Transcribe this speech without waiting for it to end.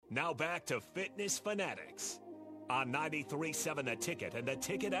Now back to Fitness Fanatics on 93.7 The Ticket and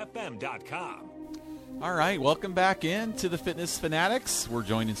theticketfm.com. All right, welcome back in to the Fitness Fanatics. We're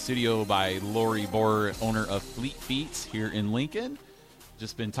joined in studio by Lori Bohr, owner of Fleet Feet here in Lincoln.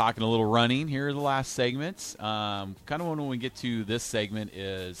 Just been talking a little running here in the last segments. Kind of when we get to this segment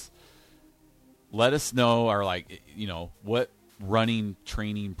is let us know, or what running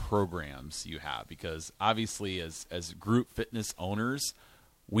training programs you have, because obviously as group fitness owners,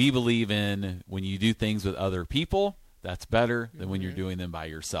 we believe in when you do things with other people, that's better than when you're doing them by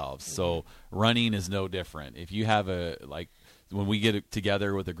yourselves. So running is no different. If you have when we get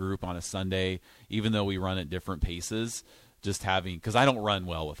together with a group on a Sunday, even though we run at different paces, just having, because I don't run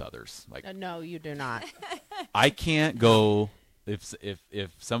well with others. No, you do not. I can't go if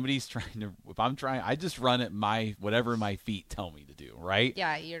somebody's if I'm trying, I just run at whatever my feet tell me to do, right?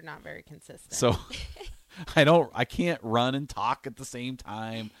 Yeah, you're not very consistent. So I can't run and talk at the same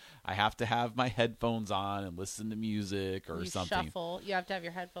time. I have to have my headphones on and listen to music or something. Shuffle. You have to have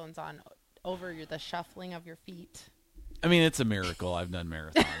your headphones on over the shuffling of your feet. I mean, it's a miracle I've done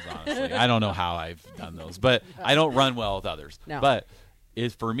marathons, honestly. I don't know how I've done those, but I don't run well with others. No. But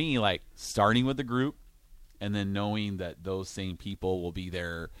it's for me, starting with the group and then knowing that those same people will be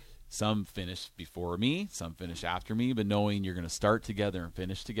there. Some finish before me, some finish after me, but knowing you're going to start together and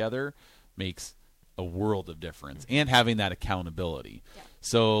finish together makes a world of difference, and having that accountability. Yeah.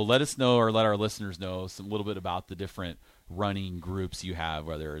 So let us know, or let our listeners know a little bit about the different running groups you have,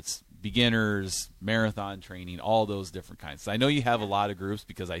 whether it's beginners, marathon training, all those different kinds. So I know you have a lot of groups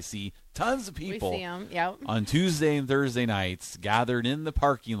because I see tons of people we see 'em, yep, on Tuesday and Thursday nights gathered in the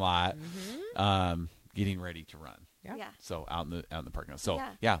parking lot, getting ready to run. Yeah. So out in the parking lot. So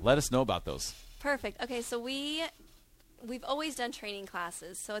yeah, let us know about those. Perfect. Okay, so we've always done training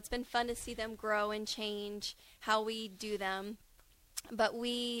classes, so it's been fun to see them grow and change how we do them. But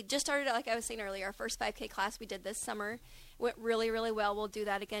we just started, like I was saying earlier, our first 5K class we did this summer. Went really, really well. We'll do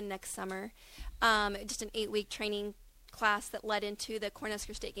that again next summer. Just an 8-week training class that led into the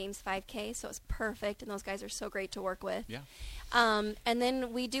Cornhusker State Games 5K, so it's perfect, and those guys are so great to work with. Yeah. And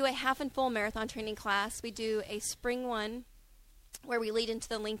then we do a half and full marathon training class. We do a spring one where we lead into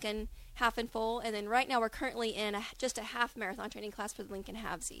the Lincoln half and full, and then right now we're currently in just a half marathon training class for the Lincoln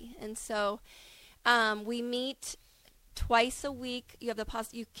Halvesy. And so we meet twice a week.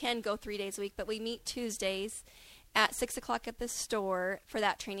 You can go 3 days a week, but we meet Tuesdays at 6 o'clock at the store for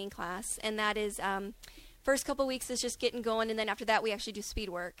that training class, and that is first couple weeks is just getting going, and then after that we actually do speed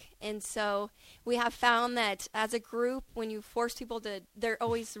work. And so we have found that as a group, when you force people to, they're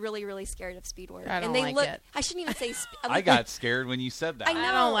always really, really scared of speed work. I don't and they like it. I shouldn't even say I got scared when you said that. I know.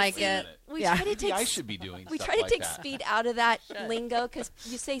 I don't like it. We Yeah. try to take I should be doing we stuff try to like take that. speed out of that lingo, because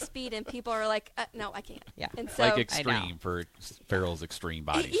you say speed and people are like, no, I can't. Yeah. And so Like extreme for Farrell's extreme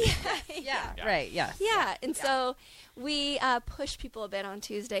body. Yeah, right, yes. Yeah, and so we push people a bit on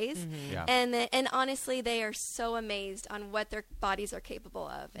Tuesdays, Yeah. and honestly, they are so amazed on what their bodies are capable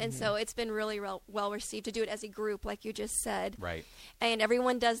of, and so it's been really well received to do it as a group, like you just said. Right. And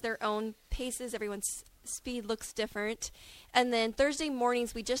everyone does their own paces. Everyone's speed looks different. And then Thursday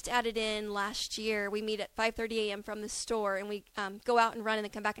mornings, we just added in last year. We meet at 5:30 a.m. from the store, and we go out and run, and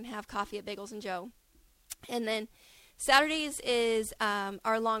then come back and have coffee at Bagels and Joe. And then Saturdays is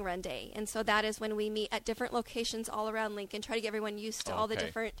our long run day, and so that is when we meet at different locations all around Lincoln, try to get everyone used to all the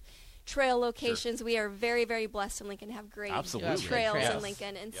different trail locations. Sure. We are very, very blessed in Lincoln to have great trails in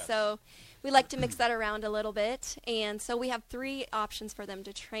Lincoln, and so we like to mix that around a little bit. And so we have 3 options for them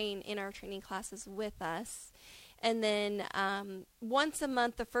to train in our training classes with us. And then once a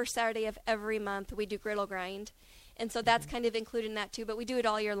month, the first Saturday of every month, we do griddle grind. And so that's kind of included in that too, but we do it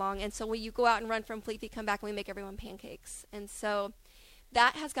all year long. And so when you go out and run from Fleet Feet, come back, and we make everyone pancakes. And so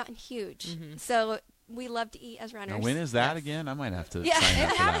that has gotten huge. So we love to eat as runners. Now, when is that again? I might have to sign up It for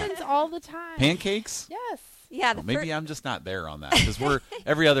that. happens all the time. Pancakes? Yes. Yeah. Well, maybe I'm just not there on that, because we're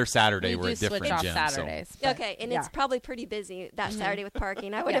every other Saturday we're do at different switch off gyms. Saturdays. So. But, Okay, and it's probably pretty busy that Saturday with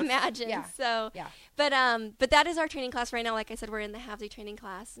parking, I would Yes. imagine. Yeah. So, Yeah. But that is our training class right now. Like I said, we're in the Halvesy training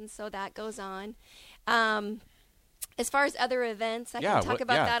class, and so that goes on. As far as other events, I can talk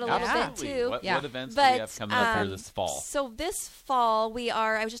about that a little bit too. What events do But, we have coming up here this fall? So this fall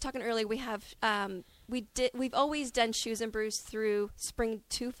I was just talking earlier, we have we've always done Shoes and Brews through spring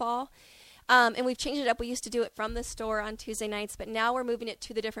to fall. And we've changed it up. We used to do it from the store on Tuesday nights, but now we're moving it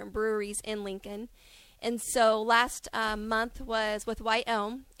to the different breweries in Lincoln. And so last month was with White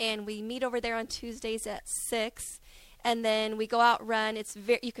Elm, and we meet over there on Tuesdays at 6. And then we go out, run.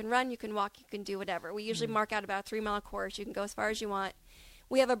 You can run, you can walk, you can do whatever. We usually mark out about a 3-mile course. You can go as far as you want.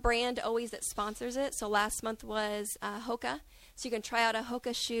 We have a brand always that sponsors it. So last month was Hoka. So you can try out a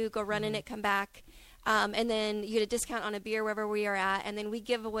Hoka shoe, go run in it, come back. And then you get a discount on a beer wherever we are at. And then we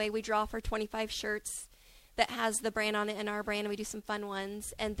draw for 25 shirts that has the brand on it and our brand, and we do some fun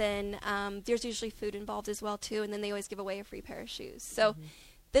ones. And then there's usually food involved as well, too. And then they always give away a free pair of shoes. So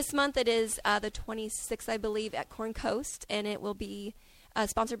this month it is the 26th, I believe, at Corn Coast, and it will be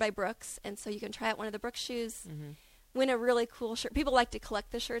sponsored by Brooks. And so you can try out one of the Brooks shoes, win a really cool shirt. People like to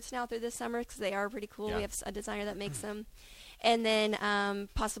collect the shirts now through this summer because they are pretty cool. Yeah. We have a designer that makes them. And then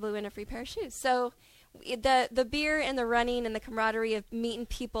possibly win a free pair of shoes. So the beer and the running and the camaraderie of meeting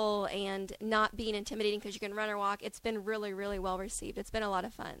people and not being intimidating because you can run or walk, it's been really, really well received. It's been a lot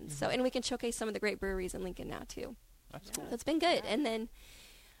of fun. So, and we can showcase some of the great breweries in Lincoln now, too. That's cool. So it's been good. And then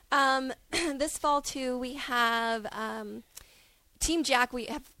this fall, too, we have Team Jack. We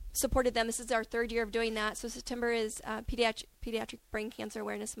have supported them. This is our third year of doing that. So September is Pediatric Brain Cancer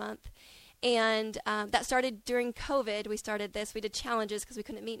Awareness Month. And that started during COVID. We started this. We did challenges because we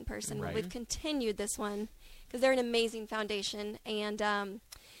couldn't meet in person. Right. We've continued this one because they're an amazing foundation. And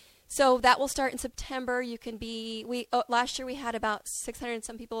so that will start in September. You can be last year we had about 600 and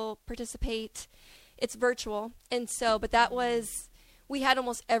some people participate. It's virtual. And so, but that was, we had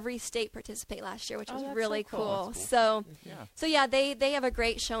almost every state participate last year, which was that's really so cool. cool. That's cool. So yeah, they have a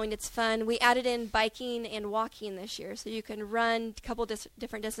great showing. It's fun. We added in biking and walking this year, so you can run a couple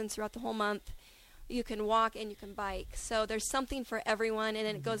different distances throughout the whole month. You can walk and you can bike. So there's something for everyone, and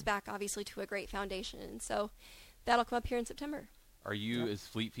then it goes back obviously to a great foundation. So that'll come up here in September. Are you, is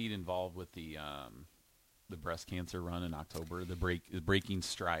Fleet Feet, involved with the breast cancer run in October, the Breaking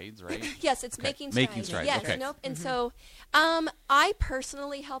Strides, right? Yes, it's Okay. Making Making Strides. Strides, Yes, okay. nope. And so I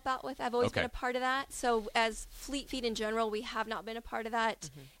personally help out with, I've always been Okay. a part of that. So as Fleet Feet in general, we have not been a part of that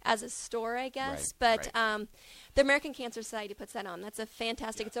as a store, I guess. Right, But the American Cancer Society puts that on. That's a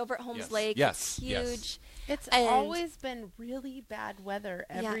fantastic. It's over at Holmes Yes. Lake. Yes, It's huge. yes. It's And- always been really bad weather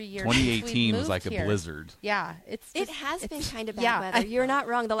every year. since 2018 we've was like moved a here. blizzard. Yeah, It just- has been kind of bad yeah, weather. You're not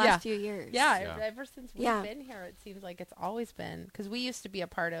wrong. The last Yeah. few years. Yeah, Yeah. ever since we've Yeah. been here, it seems like it's always been, because we used to be a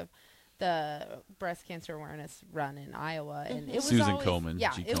part of the breast cancer awareness run in Iowa, and it was Susan always, Komen,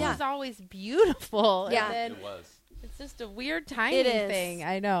 Yeah, G. it Komen. was always beautiful. Yeah. And then It was. it's just a weird timing is. thing.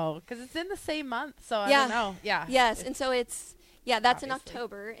 I know, because it's in the same month, so I Yeah. don't know. Yeah. Yes, and so that's Obviously. in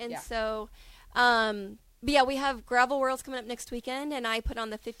October, and Yeah. so, but yeah, we have Gravel Worlds coming up next weekend, and I put on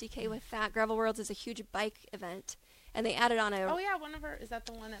the 50K with that. Gravel Worlds is a huge bike event, and they added on a Oh yeah, is that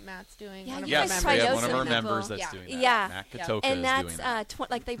the one that Matt's doing? Yeah, One of you our guys Yes, probably we members. have know one of some our people. members that's Yeah. doing that. Yeah. Matt Yeah. Katoka and is that's doing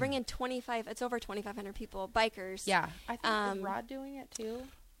that. like they bring in 25. It's over 2,500 people, bikers. Yeah, I think is Um, Rod doing it too?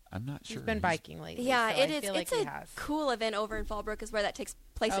 I'm not sure. He's been biking lately. Yeah, so it I is. feel It's like he a has. cool event over in Fallbrook, is where that takes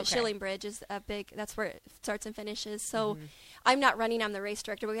place at Okay. Shilling Bridge. Is a big. That's where it starts and finishes. So, Mm-hmm. I'm not running. I'm the race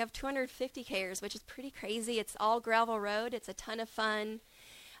director. But we have 250Kers, which is pretty crazy. It's all gravel road. It's a ton of fun.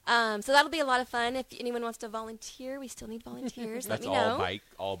 So that'll be a lot of fun. If anyone wants to volunteer, we still need volunteers. That's Let me know.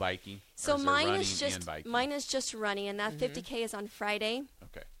 all biking. So Or is there mine running is just and biking? mine is just running, and that 50K is on Friday.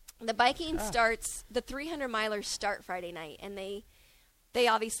 Okay. The biking starts. The 300 milers start Friday night, and they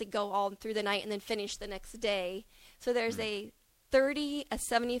obviously go all through the night and then finish the next day. So there's a 30, a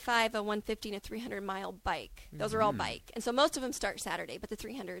 75, a 150, and a 300-mile bike. Those are all bike, and so most of them start Saturday, but the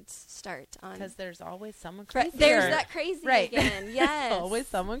 300s start on. Because there's always someone Fri- crazier. there's that crazy Right. again. Yes, always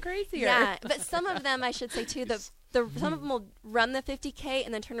someone crazier. Yeah, but some of them, I should say too, some of them will run the 50K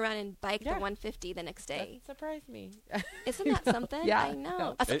and then turn around and bike Yeah. the 150 the next day. That surprised me. Isn't that something? Yeah. I know.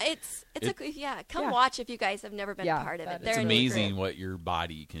 No. It's come Yeah. watch if you guys have never been Yeah, a part of that it. is They're It's a neat amazing group. what your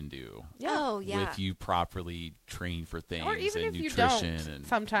body can do Oh yeah. with you properly trained for things Or even and if you nutrition don't, and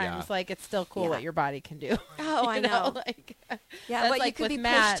sometimes yeah. like it's still cool Yeah. what your body can do. Oh, I You know. Like, Yeah, that's what you like could with be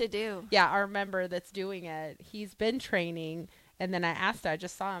Matt. pushed to do. Yeah, our member that's doing it, he's been training. And then I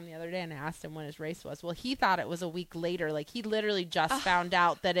just saw him the other day and I asked him when his race was. Well, he thought it was a week later. Like, he literally just found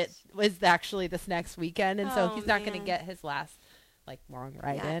out that it was actually this next weekend. And so Oh, he's not going to man. get his last, like, long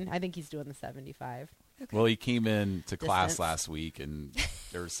ride Yeah. in. I think he's doing the 75. Well, he came in to class Distance. last week, and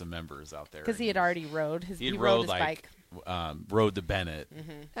there were some members out there. Because he and had already rode. he He had rode rode his like bike. rode to Bennett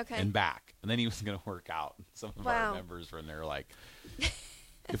Okay. and back, and then he was going to work out. Some of Wow. our members were in there like,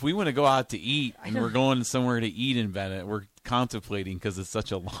 if we want to go out to eat and we're going somewhere to eat in Bennett, we're contemplating because it's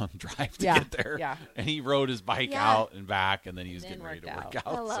such a long drive to Yeah, get there. yeah. And he rode his bike Yeah. out and back, and then he was And then getting ready to worked work out.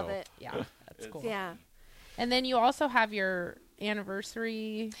 out. I love so. it. Yeah, that's cool. Yeah. And then you also have your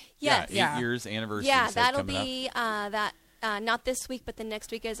anniversary. Yes. Yeah, 8 years anniversary. Yeah, so that'll coming up. be not this week, but the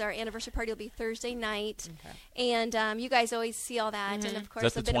next week is our anniversary party. Will be Thursday night, and you guys always see all that, and of course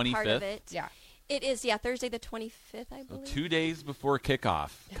Is that I've the been a part of 25th? it. Yeah. It is, yeah, Thursday the 25th, I So believe. 2 days before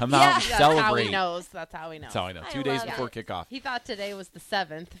kickoff. Come Yeah. out and That's celebrate. how he knows. That's how he knows. That's how I know. I 2 days love before it. kickoff. He thought today was the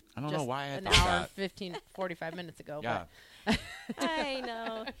 7th. I don't know just why I an thought hour that. and 15, 45 minutes ago. Yeah. I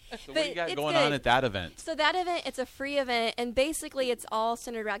know. So what But do you got it's going good. on at that event? So that event, it's a free event, and basically it's all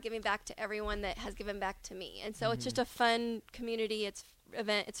centered around giving back to everyone that has given back to me. And so it's just a fun community. It's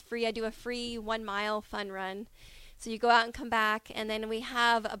event. It's free. I do a free 1 mile fun run. So you go out and come back, and then we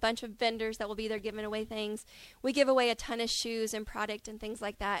have a bunch of vendors that will be there giving away things. We give away a ton of shoes and product and things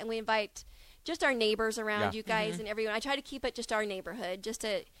like that, and we invite just our neighbors around, Yeah. you guys and everyone. I try to keep it just our neighborhood, just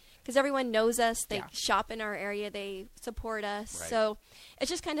to because everyone knows us. They Yeah. shop in our area. They support us. Right. So it's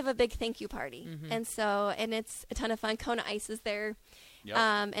just kind of a big thank you party. And it's a ton of fun. Kona Ice is there. Yep.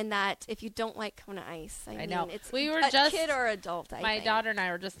 And that if you don't like Kona Ice, I mean, know. it's We were a just- kid or adult. I My think. daughter and I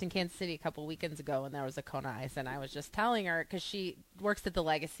were just in Kansas City a couple weekends ago, and there was a Kona Ice, and I was just telling her because she works at the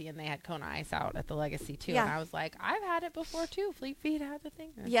Legacy, and they had Kona Ice out at the Legacy too. Yeah. And I was like, I've had it before too. Fleet Feet had the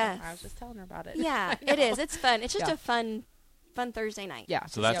thing. And so Yes. I was just telling her about it. Yeah, I it know. is. It's fun. It's just Yeah. a fun Thursday night. Yeah.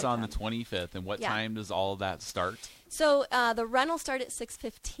 So that's Yeah. on the 25th. And what Yeah. time does all of that start? So the run will start at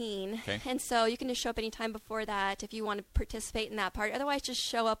 6:15, Okay. and so you can just show up anytime before that if you want to participate in that part. Otherwise, just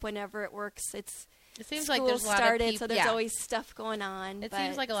show up whenever it works. It seems like school there's a lot started, of people. so there's always stuff going on. It but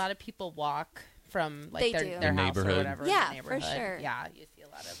seems like a lot of people walk from like They their, do. their Their house neighborhood. or whatever. in the Yeah, for neighborhood. sure. Yeah, you see a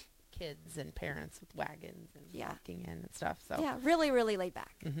lot of kids and parents with wagons and Yeah. walking in and stuff. So yeah, really, really laid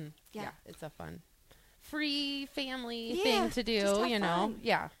back. hmm Yeah. yeah, it's a fun, free family Yeah, thing to just do. have You know, fun.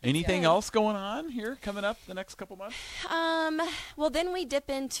 yeah. Anything good. else going on here coming up the next couple months? Well, then we dip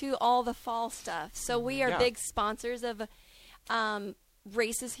into all the fall stuff. So we are Yeah. big sponsors of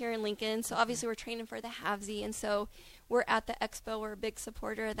races here in Lincoln. So obviously we're training for the Havsy, and so we're at the expo. We're a big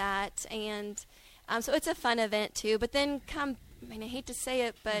supporter of that, and so it's a fun event too. But then I mean, I hate to say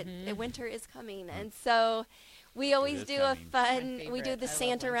it, but winter is coming, and so we always is do coming. a fun. My We do favorite. the I love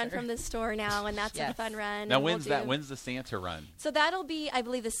Santa run winter. from the store now, and that's a Yes. fun run. Now, and we'll when's that? do- When's the Santa run? So that'll be, I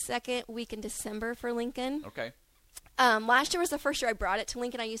believe, the second week in December for Lincoln. Okay. Last year was the first year I brought it to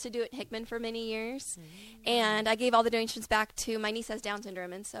Lincoln. I used to do it in Hickman for many years. And I gave all the donations back to my niece has Down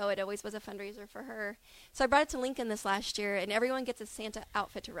syndrome, and so it always was a fundraiser for her. So I brought it to Lincoln this last year, and everyone gets a Santa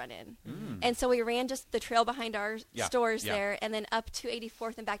outfit to run in. And so we ran just the trail behind our Yeah, stores yeah. there, and then up to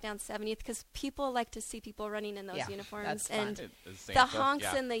 84th and back down 70th, because people like to see people running in those Yeah, uniforms. that's fun. And It is the Santa, honks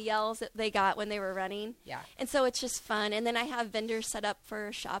yeah. and the yells that they got when they were running. Yeah. And so it's just fun. And then I have vendors set up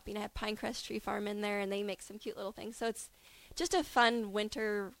for shopping. I have Pinecrest Tree Farm in there, and they make some cute little things. So it's just a fun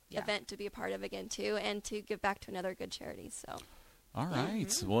winter Yeah. event to be a part of again, too, and to give back to another good charity. So All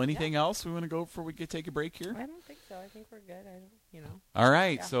right. Well, anything else we want to go before we take a break here? I don't think so. I think we're good. I don't, you know. All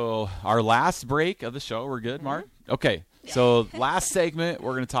right. Yeah. So our last break of the show. We're good, Mark? Okay. So last segment,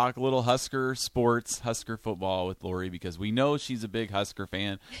 we're going to talk a little Husker sports, Husker football with Lori, because we know she's a big Husker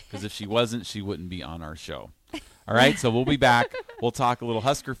fan, because if she wasn't, she wouldn't be on our show. All right. So we'll be back. We'll talk a little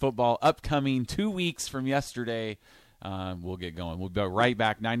Husker football upcoming 2 weeks from yesterday. We'll get going. We'll be right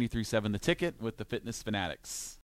back. 93.7 The Ticket with the Fitness Fanatics.